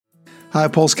Hi,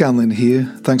 Paul Scanlon here.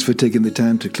 Thanks for taking the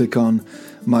time to click on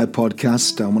my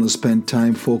podcast. I want to spend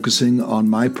time focusing on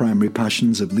my primary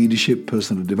passions of leadership,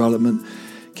 personal development,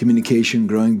 communication,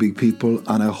 growing big people,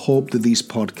 and I hope that these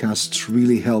podcasts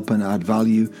really help and add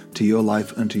value to your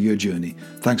life and to your journey.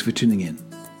 Thanks for tuning in.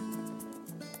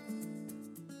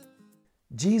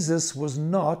 Jesus was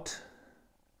not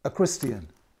a Christian.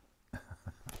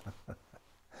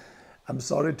 I'm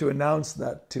sorry to announce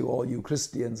that to all you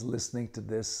Christians listening to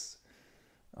this.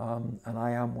 And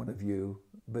I am one of you,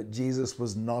 but Jesus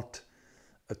was not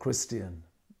a Christian.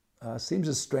 Seems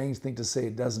a strange thing to say,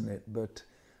 doesn't it? But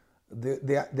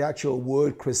the actual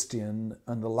word Christian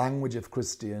and the language of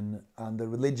Christian and the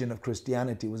religion of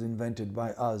Christianity was invented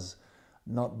by us,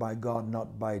 not by God,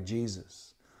 not by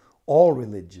Jesus. All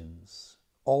religions,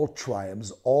 all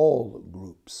tribes, all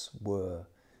groups were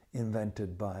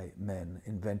invented by men,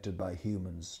 invented by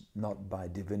humans, not by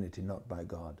divinity, not by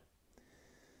God.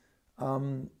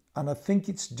 And I think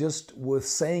it's just worth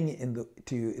saying it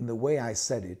to you in the way I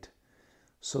said it,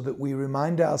 so that we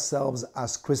remind ourselves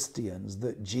as Christians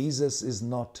that Jesus is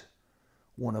not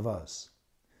one of us.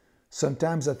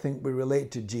 Sometimes I think we relate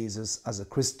to Jesus as a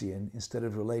Christian instead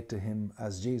of relate to him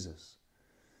as Jesus.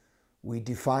 We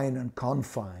define and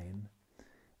confine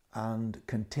and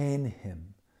contain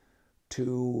him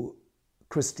to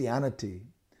Christianity,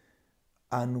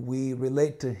 and we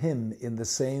relate to him in the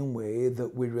same way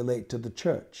that we relate to the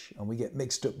church. And we get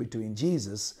mixed up between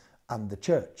Jesus and the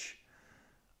church.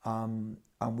 And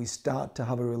we start to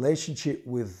have a relationship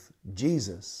with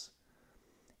Jesus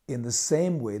in the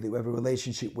same way that we have a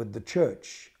relationship with the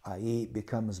church, i.e. it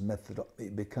becomes methodical,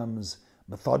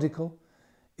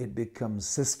 it becomes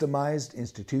systemized,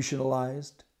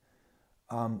 institutionalized,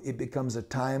 it becomes a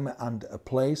time and a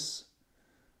place.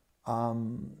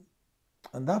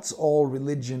 And that's all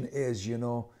religion is, you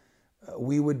know.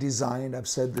 We were designed, I've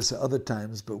said this at other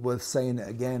times, but worth saying it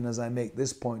again as I make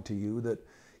this point to you, that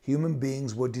human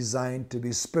beings were designed to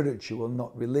be spiritual,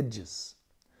 not religious.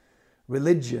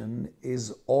 Religion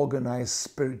is organized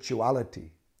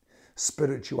spirituality.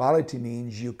 Spirituality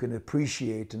means you can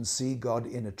appreciate and see God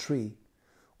in a tree,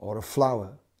 or a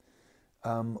flower,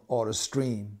 or a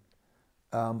stream,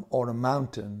 or a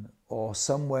mountain, or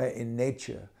somewhere in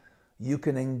nature. You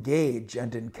can engage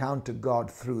and encounter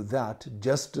God through that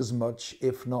just as much,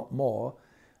 if not more,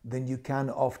 than you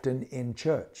can often in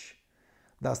church.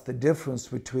 That's the difference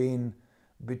between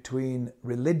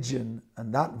religion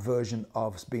and that version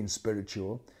of being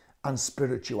spiritual and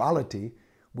spirituality,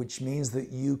 which means that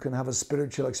you can have a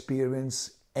spiritual experience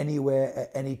anywhere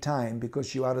at any time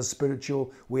because we are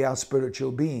spiritual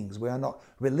beings. We are not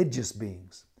religious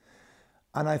beings.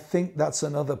 And I think that's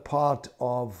another part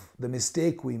of the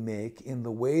mistake we make in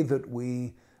the way that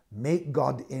we make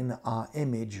God in our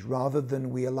image rather than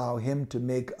we allow him to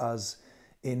make us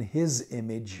in his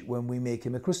image when we make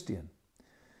him a Christian,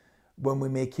 when we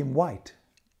make him white,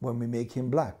 when we make him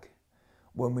black,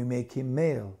 when we make him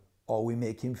male or we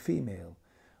make him female,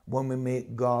 when we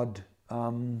make God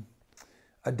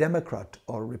a Democrat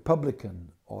or a Republican,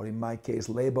 or in my case,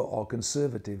 Labour or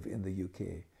Conservative in the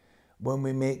UK. When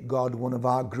we make God one of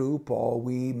our group or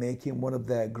we make him one of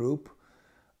their group,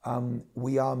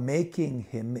 we are making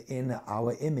him in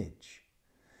our image.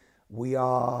 We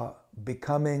are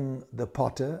becoming the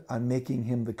potter and making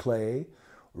him the clay,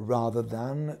 rather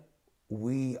than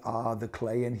we are the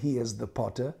clay and he is the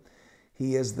potter.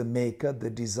 He is the maker, the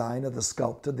designer, the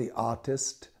sculptor, the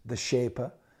artist, the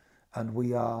shaper, and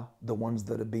we are the ones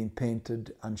that are being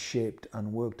painted and shaped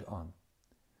and worked on.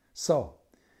 So,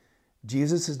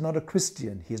 Jesus is not a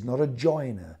Christian. He's not a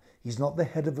joiner. He's not the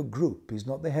head of a group. He's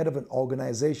not the head of an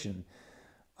organization.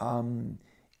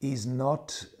 He's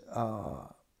not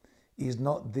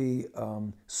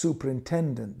the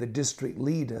superintendent, the district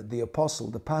leader, the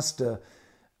apostle, the pastor.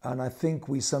 And I think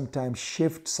we sometimes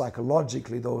shift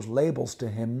psychologically those labels to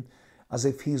him as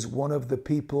if he's one of the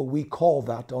people we call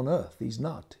that on earth. He's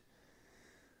not.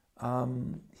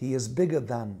 He is bigger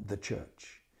than the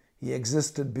church. He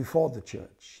existed before the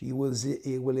church. He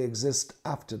will exist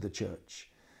after the church.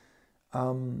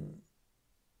 And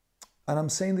I'm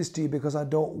saying this to you because I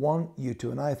don't want you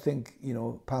to, and I think, you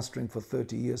know, pastoring for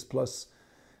 30 years plus,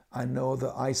 I know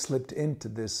that I slipped into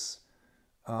this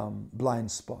blind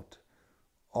spot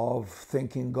of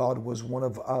thinking God was one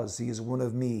of us. He is one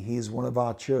of me. He is one of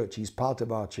our church. He's part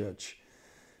of our church.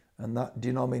 And that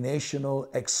denominational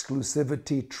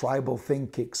exclusivity, tribal thing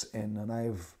kicks in. And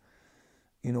I've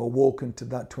woken to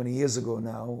that 20 years ago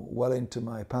now, well into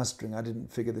my pastoring. I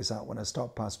didn't figure this out when I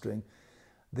stopped pastoring.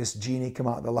 This genie came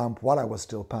out of the lamp while I was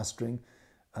still pastoring.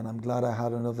 And I'm glad I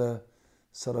had another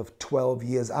sort of 12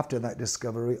 years after that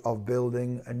discovery of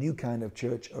building a new kind of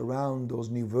church around those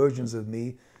new versions of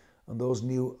me and those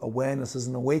new awarenesses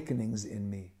and awakenings in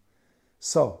me.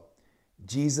 So,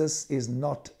 Jesus is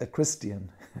not a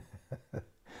Christian.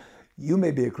 You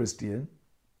may be a Christian,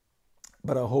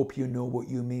 but I hope you know what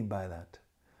you mean by that.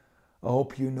 I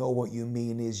hope you know what you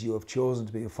mean is you have chosen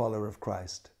to be a follower of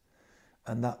Christ.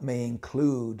 And that may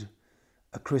include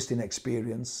a Christian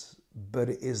experience, but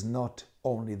it is not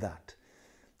only that.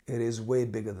 It is way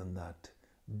bigger than that.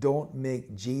 Don't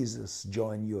make Jesus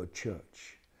join your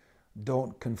church.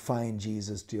 Don't confine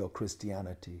Jesus to your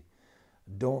Christianity.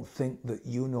 Don't think that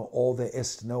you know all there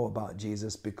is to know about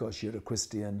Jesus because you're a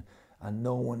Christian and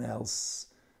no one else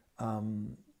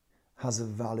has a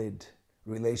valid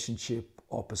relationship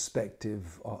or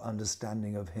perspective or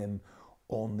understanding of him,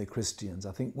 only Christians.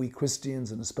 I think we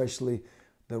Christians, and especially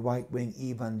the right-wing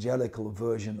evangelical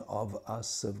version of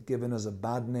us, have given us a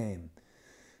bad name.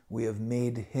 We have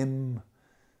made him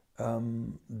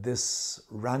this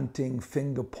ranting,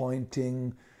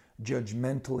 finger-pointing,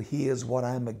 judgmental, here's what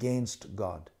I'm against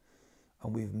God.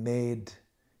 And we've made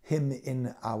him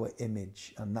in our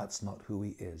image, and that's not who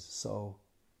he is. So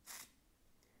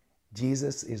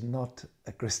Jesus is not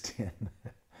a Christian.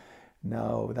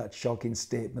 Now, that shocking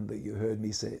statement that you heard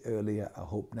me say earlier, I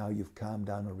hope now you've calmed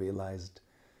down and realized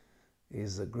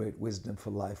is a great wisdom for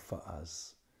life for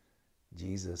us.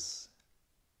 Jesus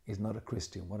is not a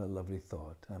Christian. What a lovely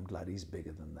thought. I'm glad he's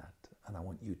bigger than that. And I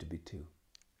want you to be too.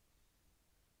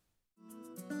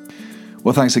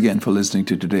 Well, thanks again for listening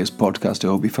to today's podcast. I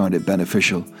hope you found it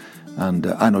beneficial. And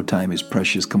I know time is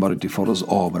precious commodity for us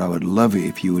all, but I would love it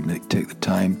if you would take the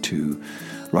time to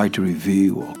write a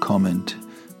review or comment,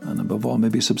 and above all,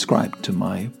 maybe subscribe to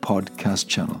my podcast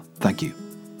channel. Thank you.